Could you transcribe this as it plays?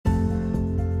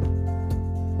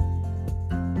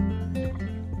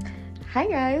Hi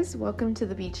guys, welcome to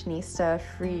the Beachnista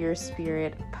Free Your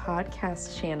Spirit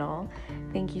podcast channel.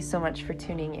 Thank you so much for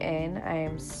tuning in. I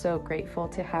am so grateful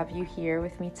to have you here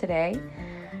with me today.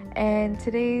 And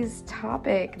today's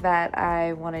topic that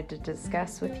I wanted to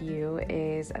discuss with you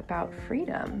is about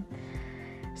freedom.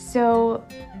 So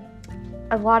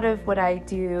a lot of what I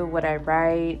do, what I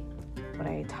write, what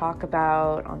I talk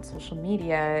about on social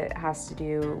media has to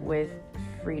do with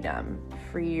freedom,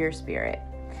 free your spirit.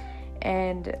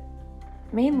 And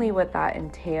mainly what that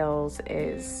entails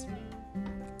is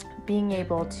being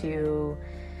able to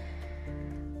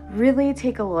really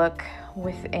take a look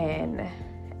within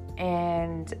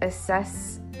and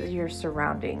assess your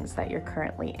surroundings that you're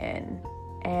currently in.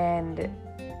 And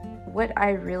what I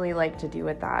really like to do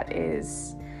with that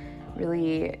is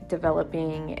really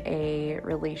developing a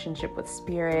relationship with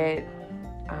spirit.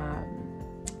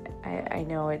 I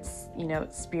know it's,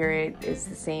 spirit is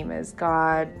the same as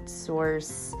God,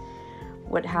 source,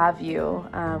 what have you,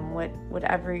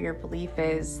 whatever your belief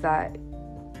is, that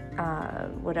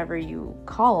whatever you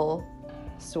call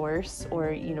source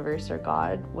or universe or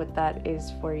God, what that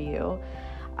is for you.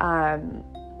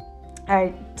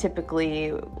 I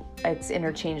typically, it's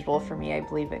interchangeable for me. I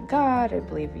believe in God, I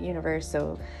believe in universe,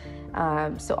 so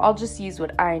I'll just use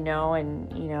what I know,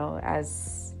 and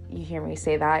as you hear me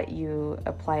say that, you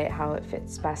apply it how it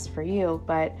fits best for you.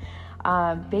 But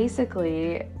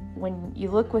basically, when you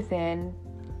look within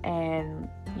and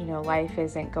life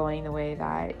isn't going the way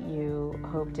that you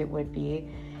hoped it would be,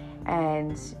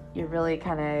 and you're really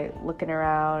kind of looking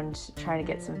around trying to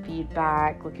get some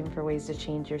feedback, looking for ways to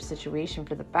change your situation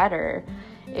for the better,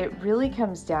 it really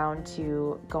comes down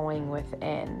to going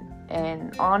within.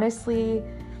 And honestly,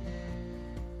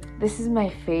 this is my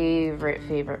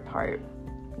favorite part,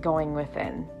 going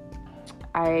within.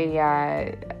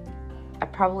 I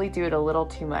probably do it a little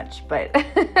too much, but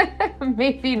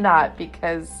maybe not,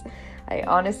 because I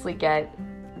honestly get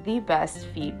the best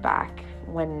feedback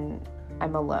when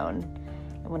I'm alone.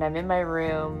 When I'm in my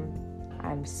room,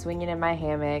 I'm swinging in my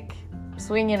hammock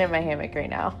right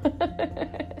now.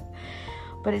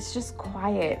 But it's just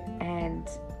quiet, and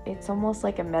it's almost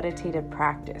like a meditative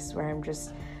practice where I'm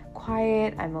just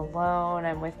quiet, I'm alone,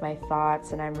 I'm with my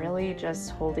thoughts, and I'm really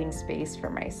just holding space for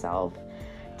myself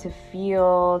to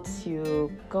feel,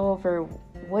 to go over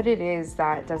what it is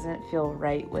that doesn't feel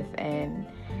right within.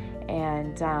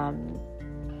 And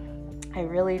I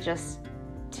really just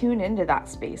tune into that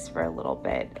space for a little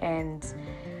bit. And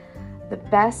the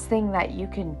best thing that you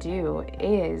can do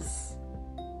is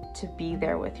to be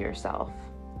there with yourself.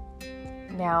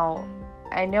 Now,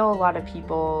 I know a lot of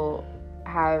people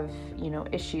have,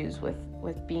 issues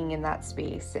with being in that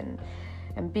space and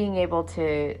being able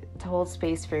to hold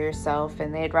space for yourself,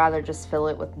 and they'd rather just fill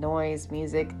it with noise,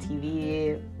 music,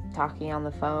 TV, talking on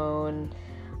the phone,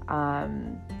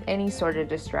 any sort of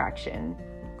distraction,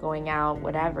 going out,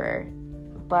 whatever.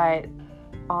 But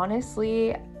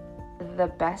honestly, the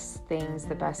best things,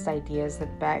 the best ideas,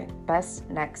 the best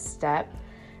next step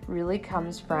really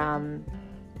comes from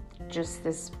just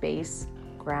this base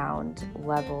ground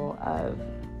level of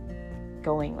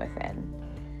going within.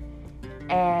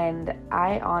 And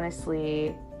I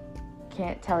honestly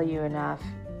can't tell you enough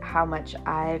how much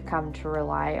I've come to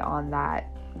rely on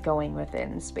that going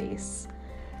within space,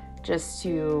 just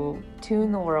to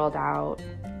tune the world out,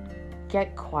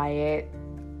 get quiet,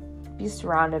 be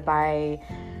surrounded by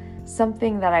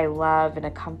something that I love in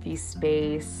a comfy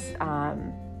space,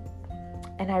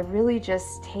 and I really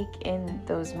just take in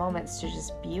those moments to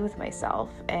just be with myself,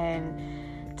 and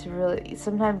to really,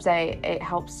 sometimes it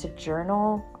helps to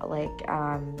journal, like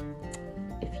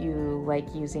if you like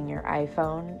using your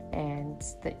iPhone and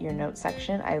your note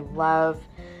section. I love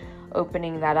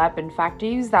opening that up. In fact, I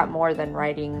use that more than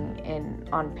writing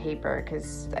on paper,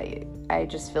 because I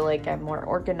just feel like I'm more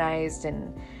organized,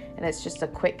 and it's just a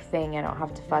quick thing. I don't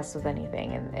have to fuss with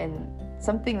anything, and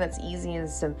something that's easy and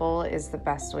simple is the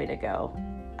best way to go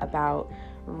about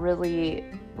really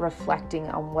reflecting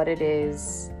on what it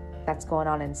is that's going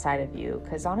on inside of you.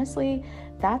 Because honestly,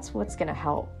 that's what's going to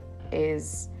help,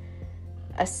 is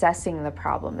assessing the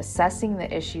problem, assessing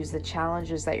the issues, the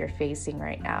challenges that you're facing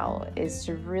right now, is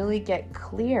to really get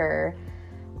clear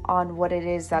on what it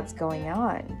is that's going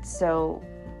on. So,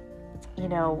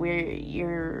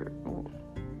 you're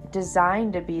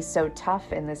designed to be so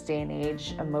tough in this day and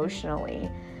age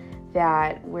emotionally,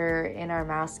 that we're in our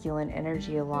masculine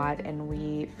energy a lot, and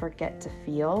we forget to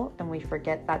feel, and we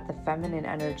forget that the feminine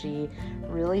energy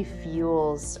really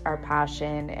fuels our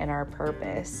passion and our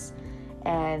purpose.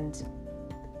 And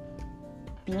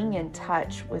being in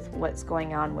touch with what's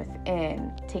going on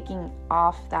within, taking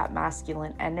off that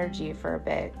masculine energy for a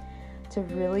bit to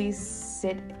really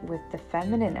sit with the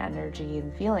feminine energy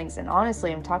and feelings. And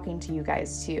honestly, I'm talking to you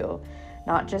guys too,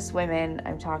 not just women,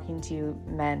 I'm talking to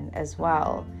men as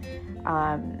well.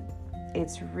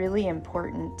 It's really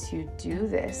important to do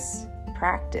this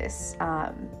practice.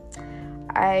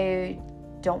 I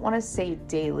don't want to say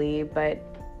daily, but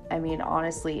I mean,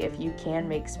 honestly, if you can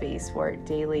make space for it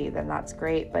daily, then that's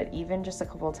great. But even just a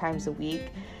couple of times a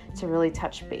week to really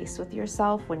touch base with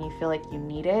yourself when you feel like you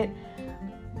need it,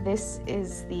 this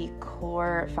is the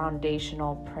core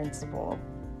foundational principle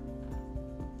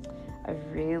of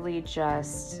really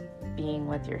just being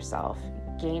with yourself,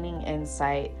 gaining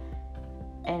insight,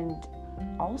 and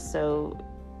also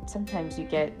sometimes you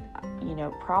get,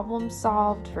 problem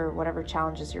solved for whatever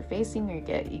challenges you're facing, or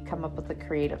you come up with a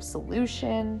creative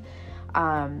solution.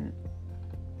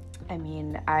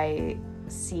 I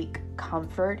seek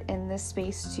comfort in this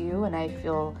space too, and I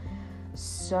feel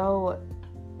so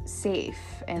safe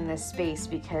in this space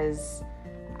because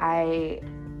I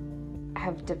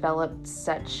have developed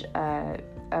such a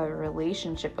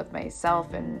relationship with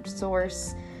myself and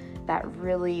source that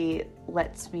really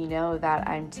lets me know that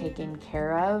I'm taken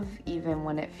care of, even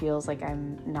when it feels like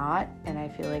I'm not, and I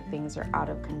feel like things are out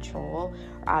of control,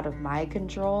 or out of my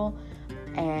control,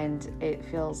 and it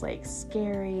feels like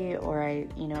scary, or I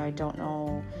don't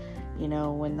know,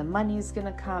 when the money's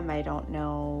gonna come. I don't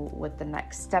know what the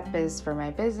next step is for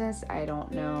my business. I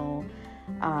don't know,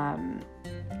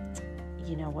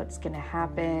 what's gonna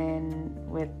happen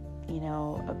with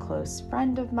a close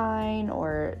friend of mine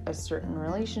or a certain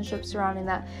relationship surrounding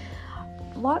that.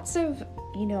 Lots of,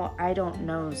 I don't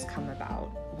knows come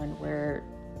about when we're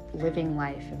living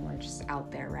life and we're just out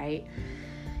there, right?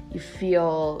 You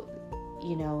feel,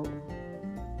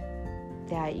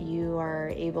 that you are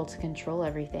able to control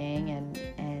everything,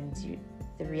 and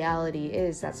the reality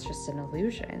is that's just an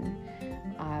illusion.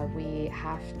 We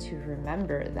have to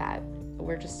remember that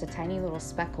we're just a tiny little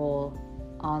speckle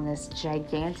on this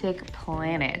gigantic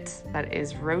planet that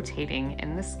is rotating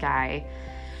in the sky,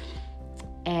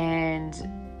 and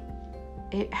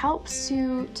it helps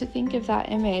to think of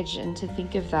that image and to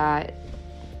think of that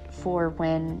for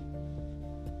when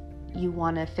you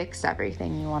want to fix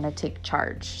everything, you want to take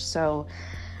charge. So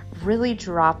really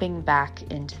dropping back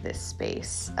into this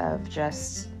space of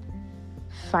just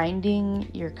finding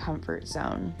your comfort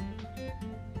zone,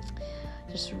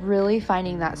 just really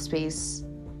finding that space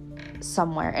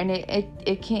somewhere. And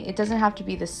it doesn't have to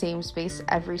be the same space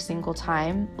every single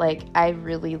time. Like, I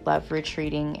really love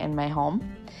retreating in my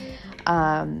home.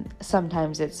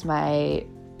 Sometimes it's my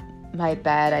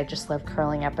bed. I just love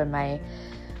curling up in my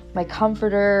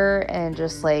comforter and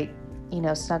just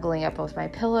snuggling up with my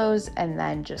pillows, and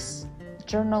then just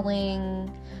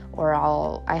journaling, or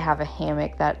I have a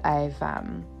hammock that I've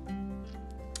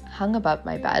hung above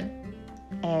my bed.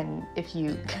 And if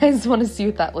you guys want to see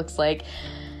what that looks like,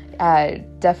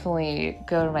 definitely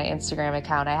go to my Instagram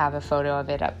account. I have a photo of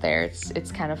it up there.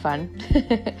 It's kind of fun.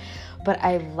 But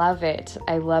I love it.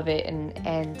 And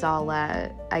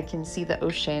I can see the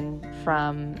ocean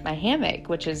from my hammock,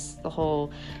 which is the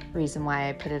whole reason why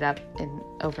I put it up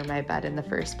over my bed in the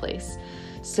first place.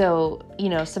 So,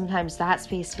 sometimes that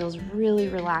space feels really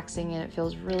relaxing, and it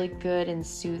feels really good and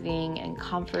soothing and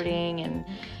comforting, and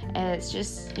it's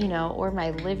just, or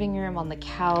my living room on the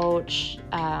couch.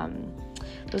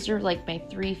 Those are like my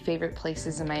 3 favorite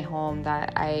places in my home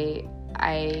that I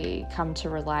come to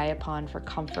rely upon for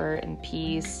comfort and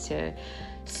peace, to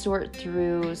sort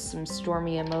through some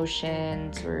stormy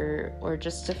emotions, or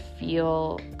just to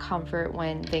feel comfort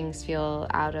when things feel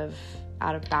out of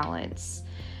balance.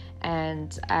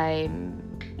 And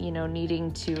I'm,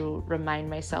 needing to remind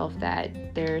myself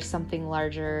that there's something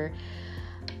larger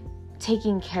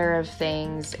taking care of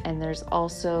things, and there's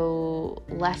also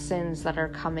lessons that are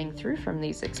coming through from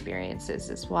these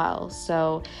experiences as well.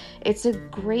 So it's a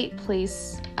great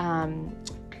place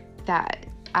that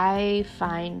I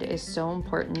find is so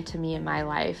important to me in my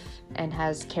life, and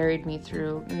has carried me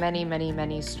through many, many,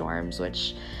 many storms,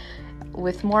 which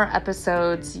with more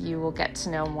episodes you will get to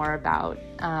know more about.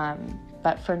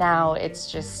 But for now,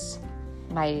 it's just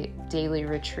my daily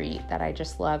retreat that I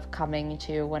just love coming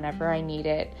to whenever I need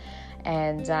it.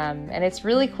 And it's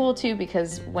really cool too,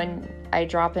 because when I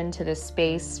drop into this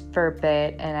space for a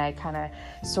bit and I kind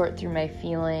of sort through my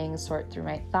feelings, sort through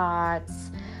my thoughts,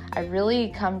 I really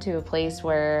come to a place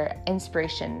where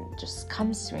inspiration just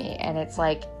comes to me, and it's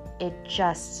like it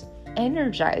just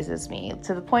energizes me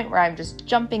to the point where I'm just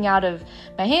jumping out of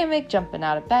my hammock, jumping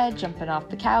out of bed, jumping off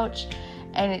the couch,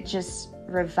 and it just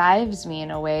revives me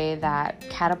in a way that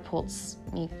catapults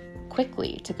me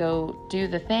quickly to go do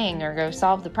the thing or go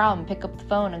solve the problem, pick up the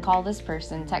phone and call this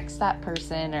person, text that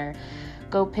person, or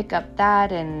go pick up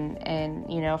that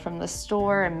and you know, from the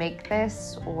store and make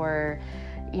this, or,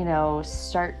 you know,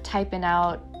 start typing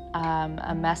out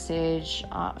a message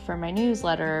for my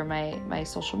newsletter, my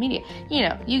social media. You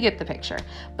know, you get the picture.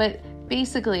 But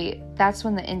basically, that's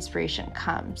when the inspiration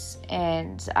comes.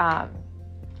 And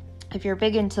if you're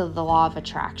big into the law of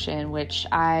attraction, which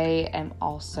I am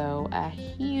also a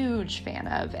huge fan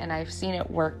of, and I've seen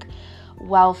it work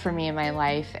well for me in my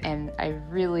life, and I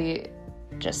really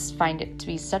just find it to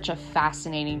be such a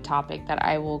fascinating topic that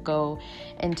I will go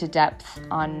into depth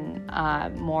on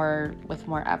more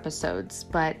episodes.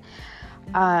 But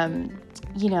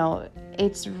you know,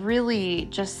 it's really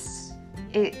just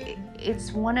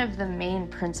it's one of the main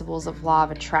principles of law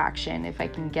of attraction. If I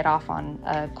can get off on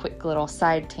a quick little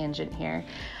side tangent here,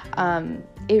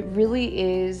 it really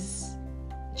is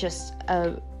just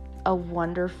a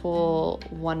wonderful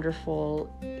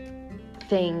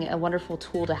thing, a wonderful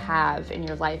tool to have in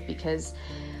your life, because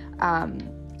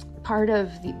part of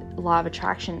the law of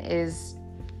attraction is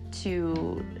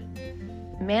to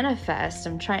manifest.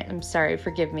 I'm sorry,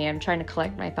 forgive me. I'm trying to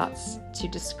collect my thoughts to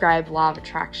describe law of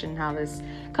attraction, how this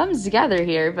comes together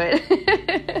here, but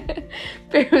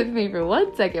bear with me for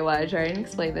 1 second while I try and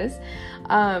explain this.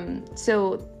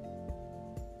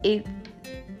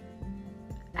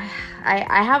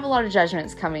 I have a lot of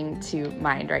judgments coming to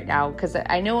mind right now, because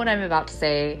I know what I'm about to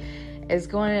say is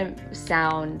going to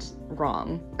sound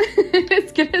wrong.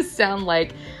 It's going to sound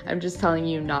like I'm just telling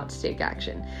you not to take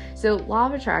action. So law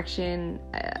of attraction,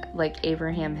 like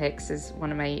Abraham Hicks is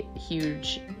one of my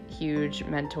huge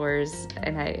mentors,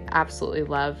 and I absolutely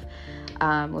love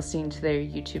listening to their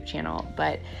YouTube channel.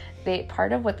 But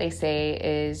part of what they say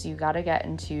is you got to get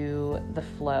into the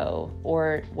flow,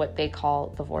 or what they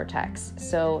call the vortex.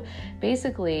 So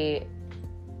basically,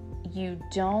 you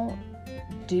don't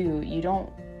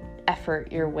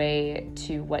effort your way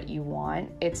to what you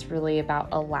want. It's really about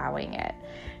allowing it.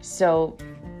 So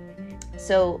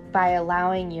by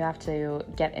allowing, you have to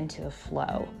get into the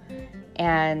flow.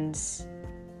 And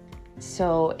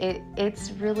so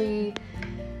it's really,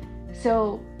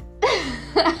 so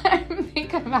I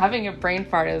think I'm having a brain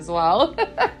fart as well.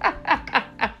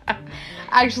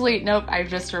 Actually, nope, I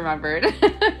just remembered.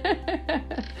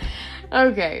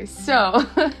 Okay, so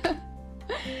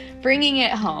bringing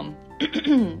it home.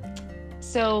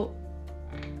 So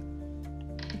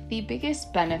the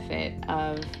biggest benefit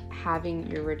of having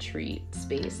your retreat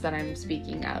space that I'm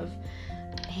speaking of,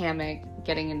 hammock,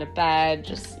 getting into bed,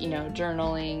 just, you know,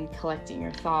 journaling, collecting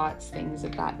your thoughts, things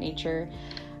of that nature,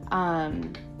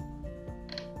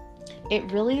 it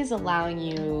really is allowing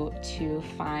you to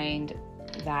find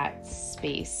that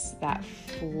space, that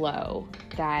flow,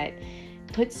 that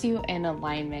puts you in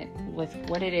alignment with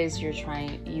what it is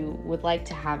you would like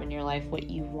to have in your life, what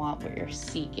you want, what you're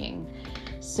seeking.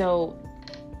 So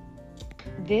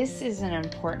this is an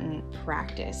important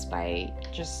practice by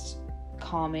just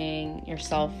calming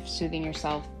yourself, soothing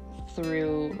yourself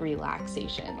through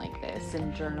relaxation like this,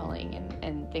 and journaling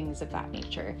and things of that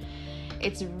nature.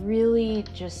 It's really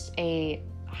just a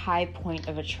high point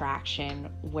of attraction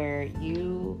where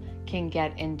you can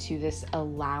get into this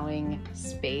allowing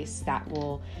space that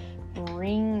will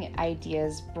bring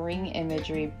ideas, bring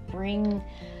imagery, bring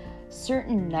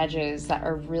certain nudges that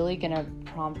are really going to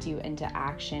prompt you into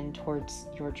action towards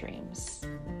your dreams.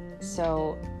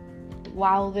 So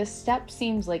while this step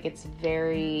seems like it's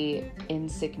very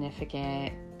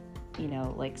insignificant, you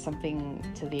know, like something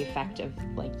to the effect of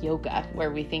like yoga,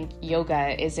 where we think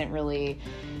yoga isn't really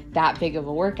that big of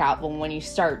a workout, but when you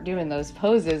start doing those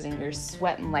poses and you're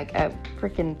sweating like a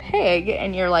freaking pig,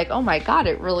 and you're like, oh my God,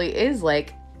 it really is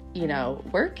like, you know,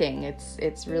 working.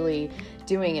 It's really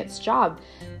doing its job.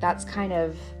 That's kind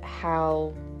of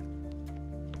how,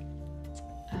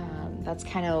 that's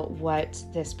kind of what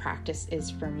this practice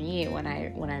is for me when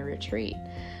I retreat.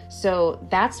 So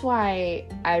that's why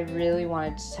I really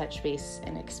wanted to touch base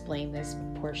and explain this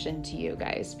portion to you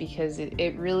guys, because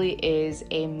it really is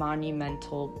a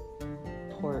monumental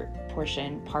part,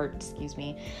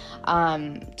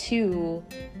 to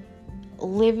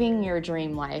living your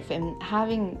dream life and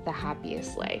having the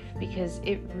happiest life, because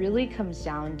it really comes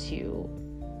down to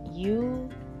you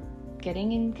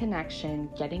getting in connection,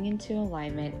 getting into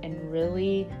alignment, and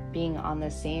really being on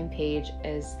the same page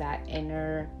as that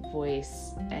inner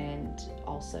voice, and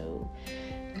also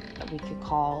we could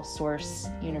call source,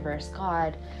 universe,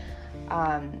 God,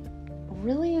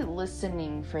 really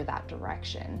listening for that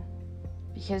direction,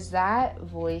 because that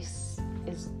voice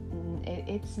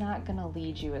it's not going to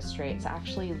lead you astray. It's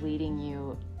actually leading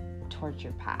you towards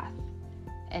your path.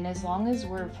 And as long as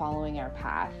we're following our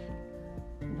path,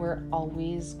 we're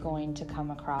always going to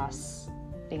come across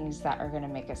things that are going to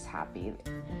make us happy.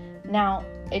 Now,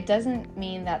 it doesn't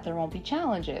mean that there won't be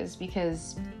challenges,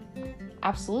 because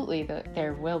absolutely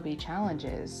there will be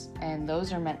challenges, and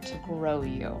those are meant to grow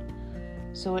you.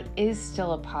 So it is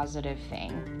still a positive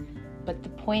thing. But the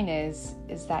point is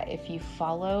that if you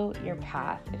follow your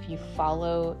path, if you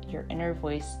follow your inner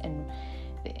voice and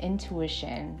the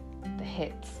intuition, the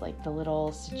hits, like the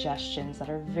little suggestions that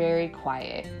are very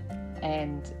quiet,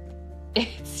 and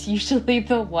it's usually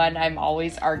the one I'm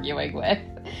always arguing with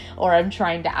or I'm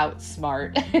trying to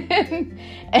outsmart.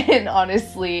 And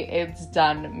honestly, it's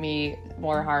done me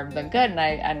more harm than good.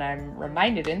 And I'm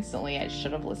reminded instantly, I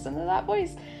should have listened to that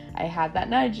voice. I had that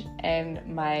nudge, and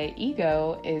my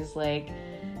ego is like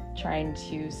trying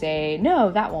to say,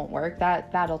 no, that won't work.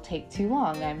 That'll take too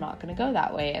long. I'm not going to go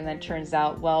that way. And then it turns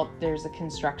out, well, there's a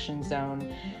construction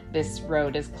zone. This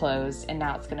road is closed, and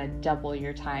now it's going to double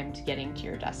your time to getting to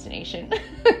your destination.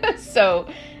 So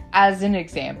as one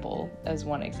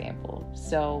example.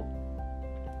 So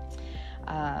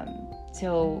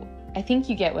I think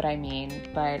you get what I mean,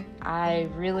 but I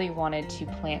really wanted to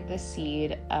plant the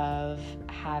seed of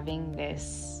having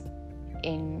this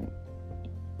in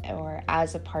or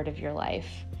as a part of your life,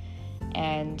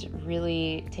 and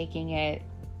really taking it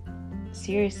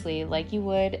seriously like you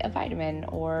would a vitamin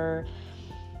or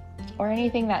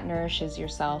anything that nourishes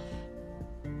yourself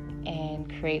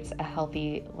and creates a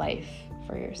healthy life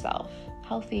for yourself,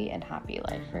 healthy and happy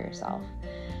life for yourself.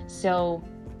 So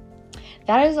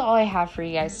that is all I have for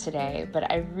you guys today,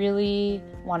 but I really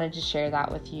wanted to share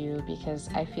that with you because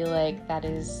I feel like that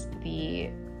is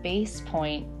the base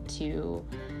point to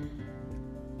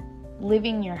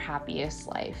living your happiest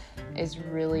life, is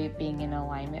really being in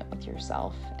alignment with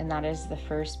yourself. And that is the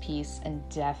first piece, and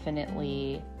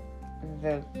definitely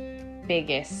the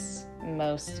biggest,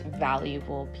 most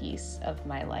valuable piece of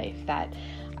my life that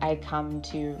I come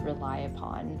to rely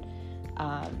upon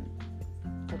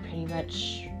for pretty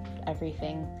much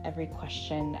everything, every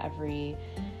question, every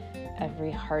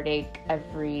heartache,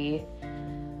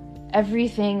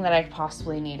 everything that I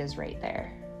possibly need is right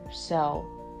there. So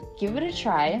give it a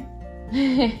try.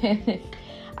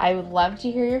 I would love to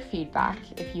hear your feedback.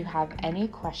 If you have any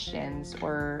questions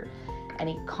or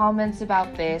any comments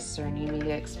about this, or need me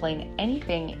to explain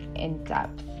anything in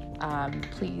depth,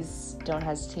 please don't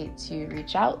hesitate to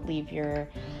reach out, leave your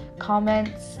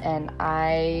comments, and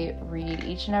I read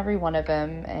each and every one of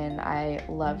them, and I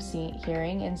love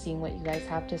hearing and seeing what you guys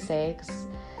have to say, because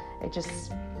it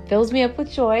just fills me up with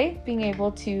joy being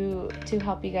able to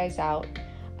help you guys out.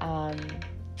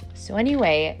 So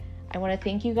anyway, I want to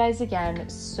thank you guys again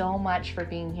so much for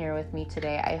being here with me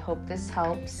today. I hope this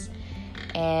helps,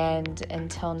 and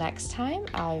until next time,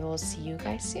 I will see you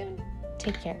guys soon.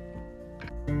 Take care.